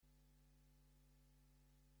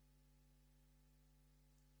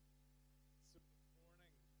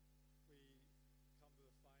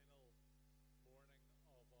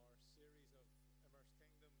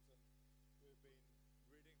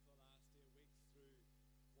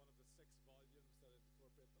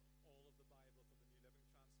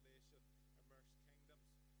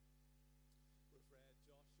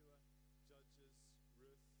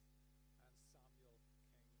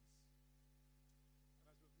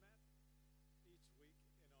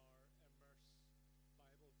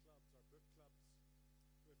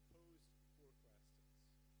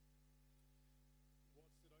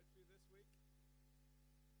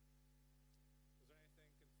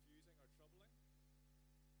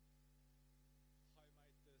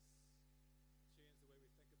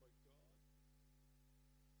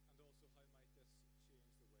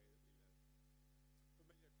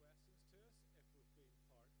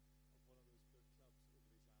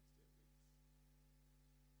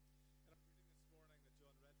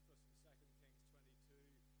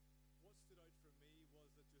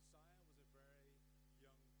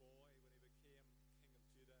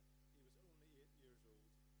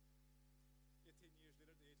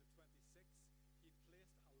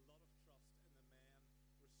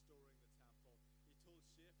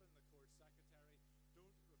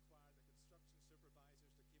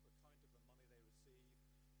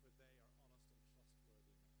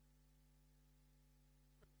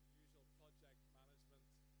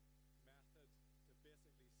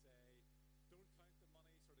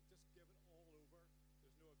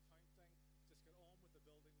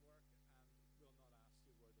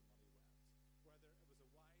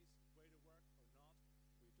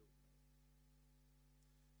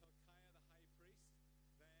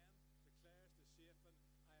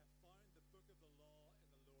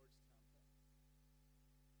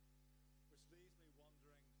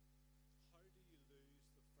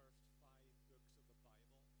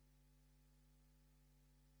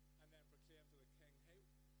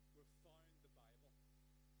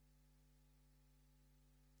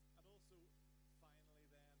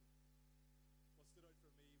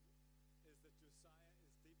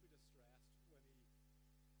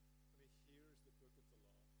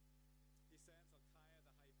sends Hilkiah the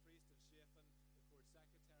high priest and Shaphan the court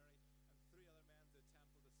secretary and 3 other men to the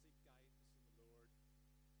temple to seek guidance from the Lord.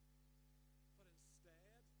 But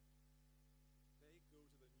instead, they go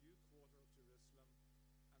to the new quarter of Jerusalem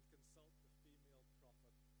and consult the female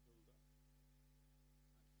prophet Huldah.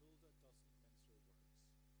 And Huldah doesn't mince her words.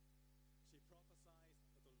 She prophesies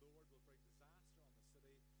that the Lord will bring disaster on the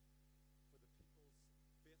city for the people's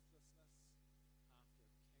faithlessness after King Josiah dies.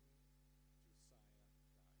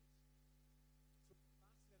 So,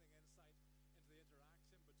 fascinating insight into the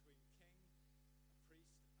interaction between king, a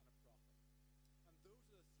priest, and a prophet. And those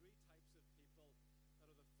are the 3 types of people that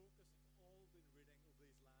are the focus of all we've been reading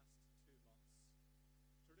over these last 2 months.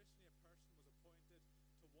 Traditionally, a person was appointed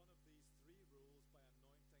to one of these 3 roles by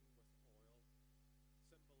anointing with oil,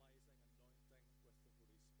 symbolizing anointing with the Holy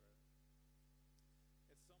Spirit.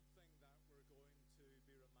 It's something that we're going to be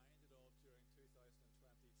reminded of during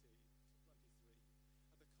 2023.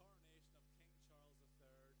 At the coronation of King Charles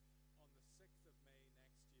III on the 6th of May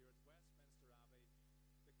next year at Westminster Abbey,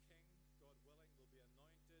 the King, God willing, will be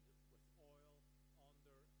anointed with oil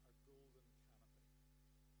under a golden canopy.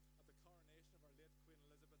 At the coronation of our late Queen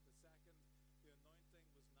Elizabeth II, the anointing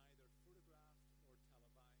was neither photographed nor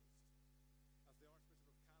televised. As the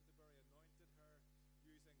Archbishop of Canterbury anointed her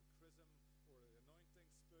using chrism or the anointing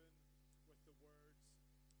spoon with the words,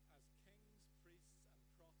 "As kings, priests, and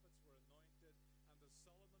prophets were anointed, and as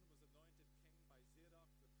Solomon was anointed king by Zadok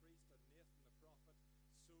the priest and Nathan the prophet,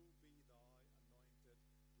 so be thou anointed,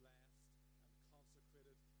 blessed, and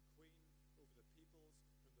consecrated, queen over the peoples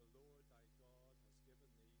whom the Lord thy God has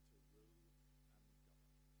given thee to rule and govern."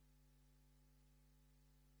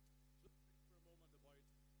 Let's think for a moment about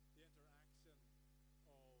the interaction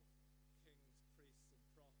of kings, priests, and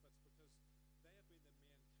prophets, because they have been the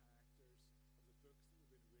main characters of the books that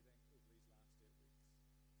we've been reading over these last 8 weeks.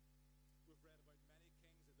 We've read about many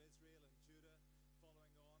kings of Israel and Judah.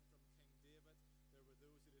 Following on from King David, there were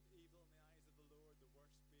those who did evil in the eyes of the Lord, the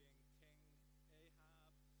worst being King Ahab,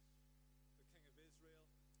 the king of Israel,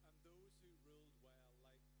 and those who ruled well,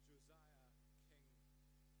 like Josiah,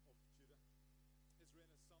 king of Judah. His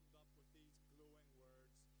reign is summed up with these glowing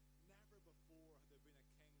words: "Never before had there been a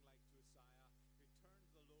king like Josiah, who turned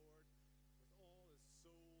to the Lord with all his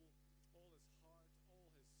soul, all his heart,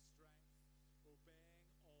 all his strength, obeying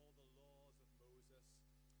all the laws of Moses,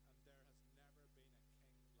 and there has never been a king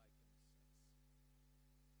like him since."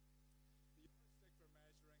 The yardstick for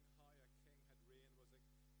measuring how a king had reigned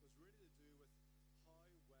was really to do with how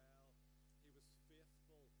well he was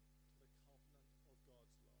faithful to the covenant of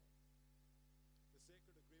God's law, the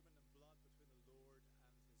sacred agreement in blood between the Lord and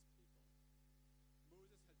his people.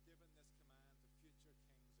 Moses had given this command to future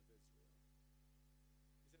kings of Israel.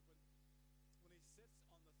 He said, when he sits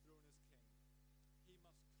on the throne as king, he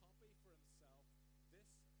must copy for himself this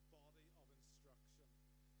body of instruction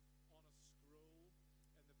on a scroll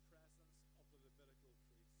in the presence of the Levitical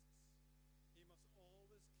priests. He must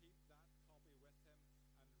always keep that copy with him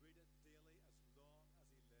and read it daily as long as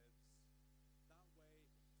he lives. That way,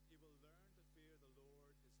 he will learn to fear the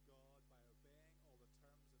Lord his God by obeying all the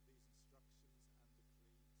terms of these instructions and decrees.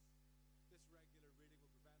 This regular reading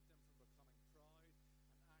will prevent him from becoming proud and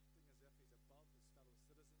acting as if he's above his fellow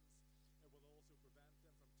citizens. It will also prevent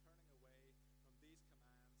him from turning away from these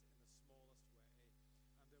commands in the smallest way,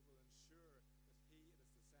 and it will ensure that he and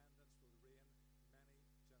his descendants will reign many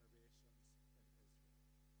generations in Israel.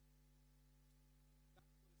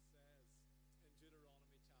 That's what it says in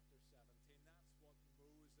Deuteronomy chapter 17. That's what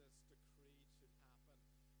Moses decreed should happen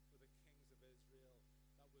for the kings of Israel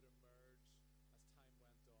that would emerge as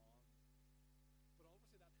time went on.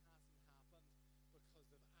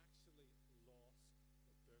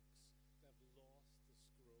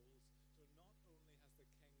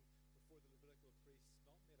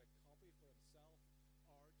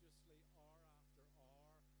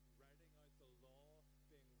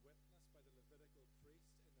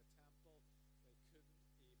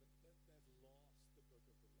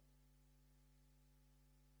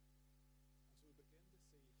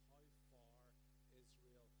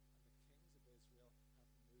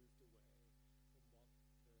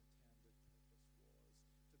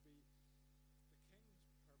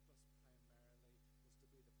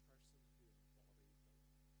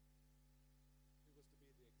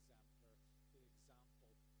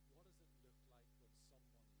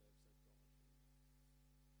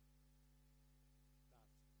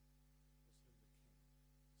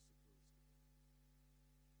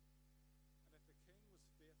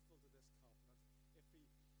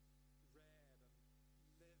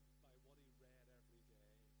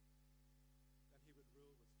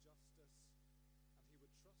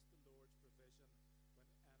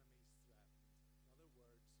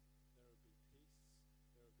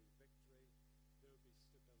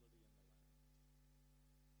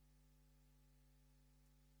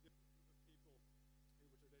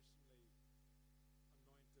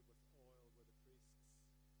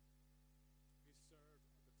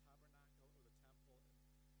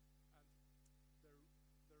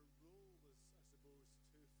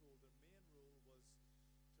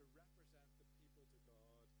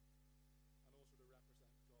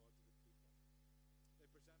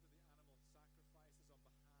 presented the animal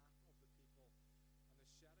sacrifices on behalf of the people, and the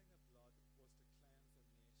shedding of blood was to cleanse the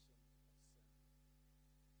nation of sin.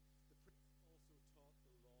 The priests also taught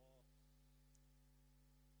the law.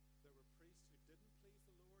 There were priests who didn't please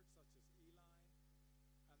the Lord, such as Eli,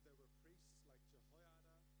 and there were priests like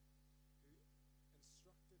Jehoiada who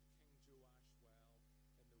instructed King Joash well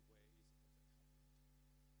in the ways of the covenant.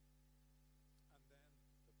 And then the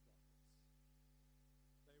prophets.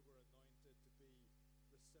 They were anointed to be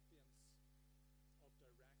recipients of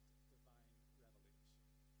direct divine revelation.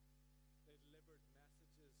 They delivered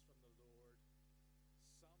messages from the Lord,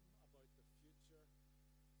 some about the future,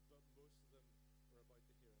 but most of them were about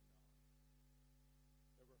the here and now.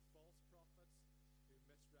 There were false prophets who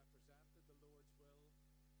misrepresented the Lord's will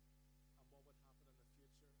and what would happen in the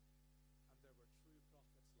future, and there were true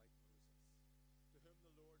prophets like Moses, to whom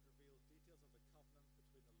the Lord revealed details of the covenant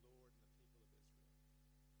between the Lord and the people of Israel.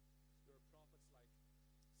 There were prophets like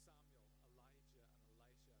Samuel, Elijah, and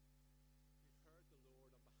Elisha, who heard the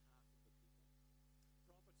Lord on behalf of the people.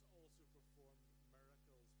 Prophets also performed miracles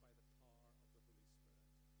by the power of the Holy Spirit.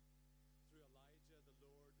 Through Elijah, the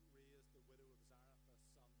Lord raised the widow of Zarephath's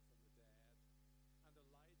son from the dead. And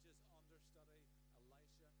Elijah's understudy,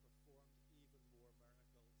 Elisha, performed even more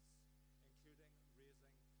miracles, including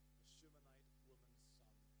raising a Shunammite woman's son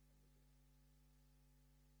from the dead.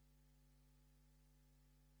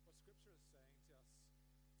 What Scripture is saying to us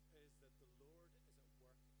is that the Lord is at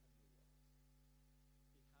work in the world.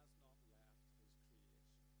 He has not left his creation.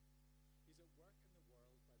 He's at work in the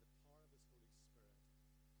world by the power of his Holy Spirit.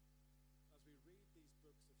 As we read these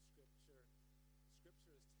books of Scripture,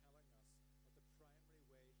 Scripture is telling us that the primary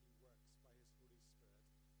way he works by his Holy Spirit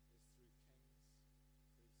is through kings,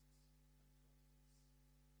 priests, and prophets.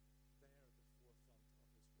 They are at the forefront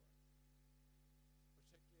of his work,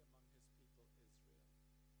 particularly among his people Israel,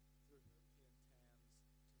 through whom he intends to make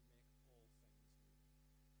all things new.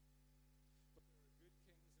 But there are good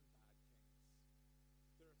kings and bad kings.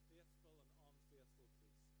 There are faithful and unfaithful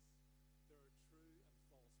priests. There are true and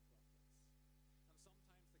false prophets. And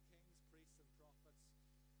sometimes the kings, priests, and prophets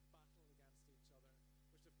battle against each other,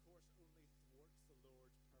 which of course only thwarts the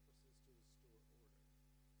Lord's purposes to restore order.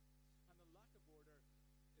 And the lack of order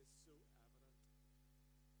is so evident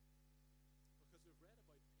because we've read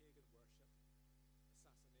about pagan worship,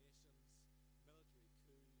 assassinations, military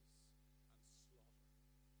coups, and slaughter.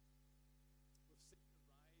 We've seen the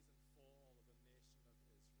rise and fall of the nation of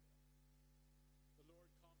Israel. The Lord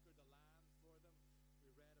conquered the land for them.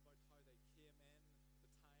 We read about how they came in at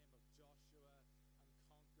the time of Joshua and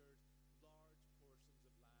conquered large portions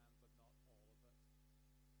of land, but not all of it.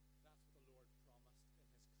 That's what the Lord promised in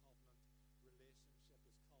his covenant relationship,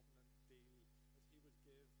 his covenant deal, that he would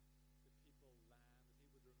give the people land, that he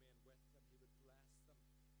would remain with them, he would bless them,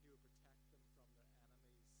 he would protect them from their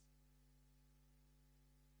enemies.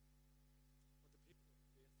 But the people were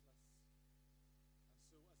faithless. And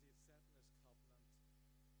so, as he had said in his covenant,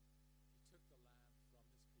 he took the land from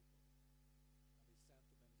his people and he sent them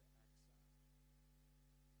into exile.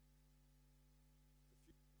 The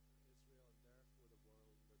future for Israel and therefore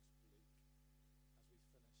the world looks bleak as we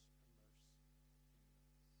finish Immerse Kingdoms.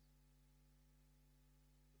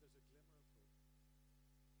 But there's a glimmer of hope,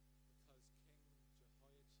 because King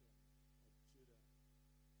Jehoiachin of Judah,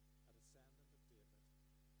 a descendant of David,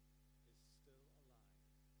 is still alive in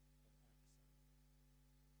exile.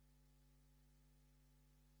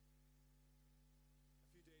 A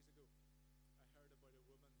few days ago, I heard about a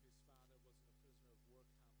woman whose father was in a prisoner of war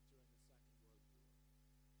camp during the Second World War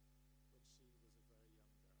when she was a very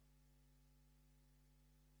young girl.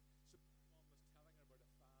 So when her mom was telling her about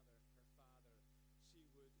her father, she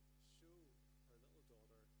would show her little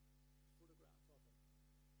daughter a photograph of him.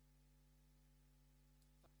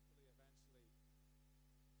 Thankfully, eventually,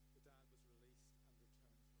 the dad was released and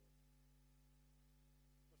returned home.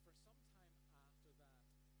 But for some time after that,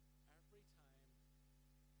 every time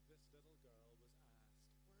this little girl was asked,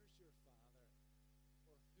 "Where's your father?"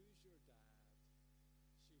 or "Who's your dad?"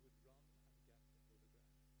 she would run and get the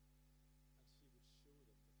photograph, and she would show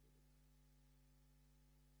them the photograph.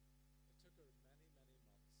 It took her many, many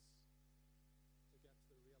months to get to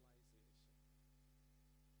the realization that her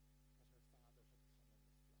father had come in the flesh.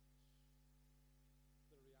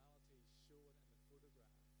 The reality shown in the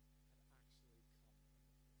photograph had actually come in the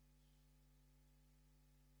flesh.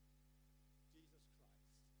 Jesus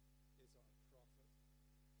Christ is our prophet,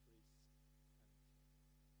 priest, and king.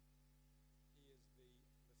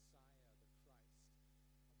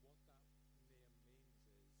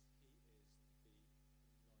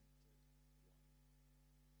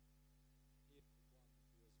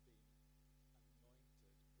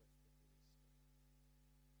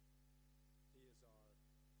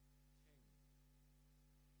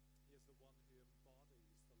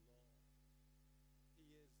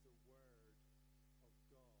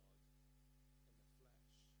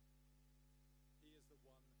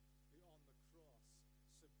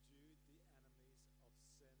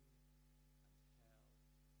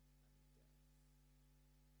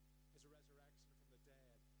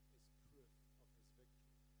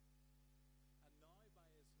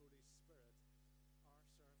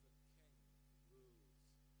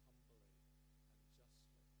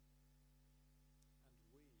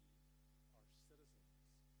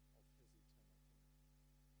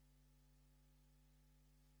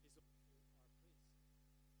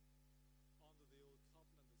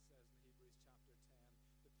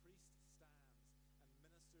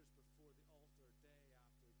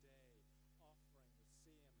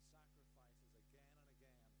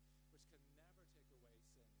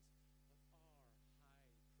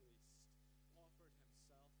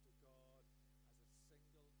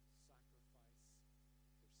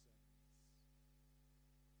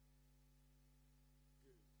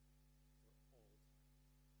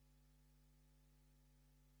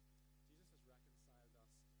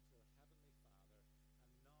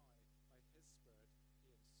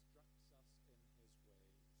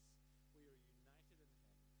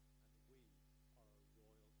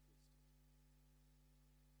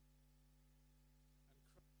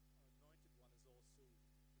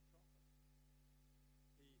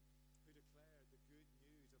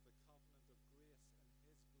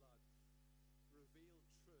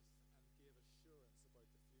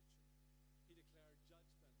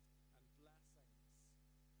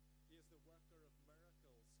 worker of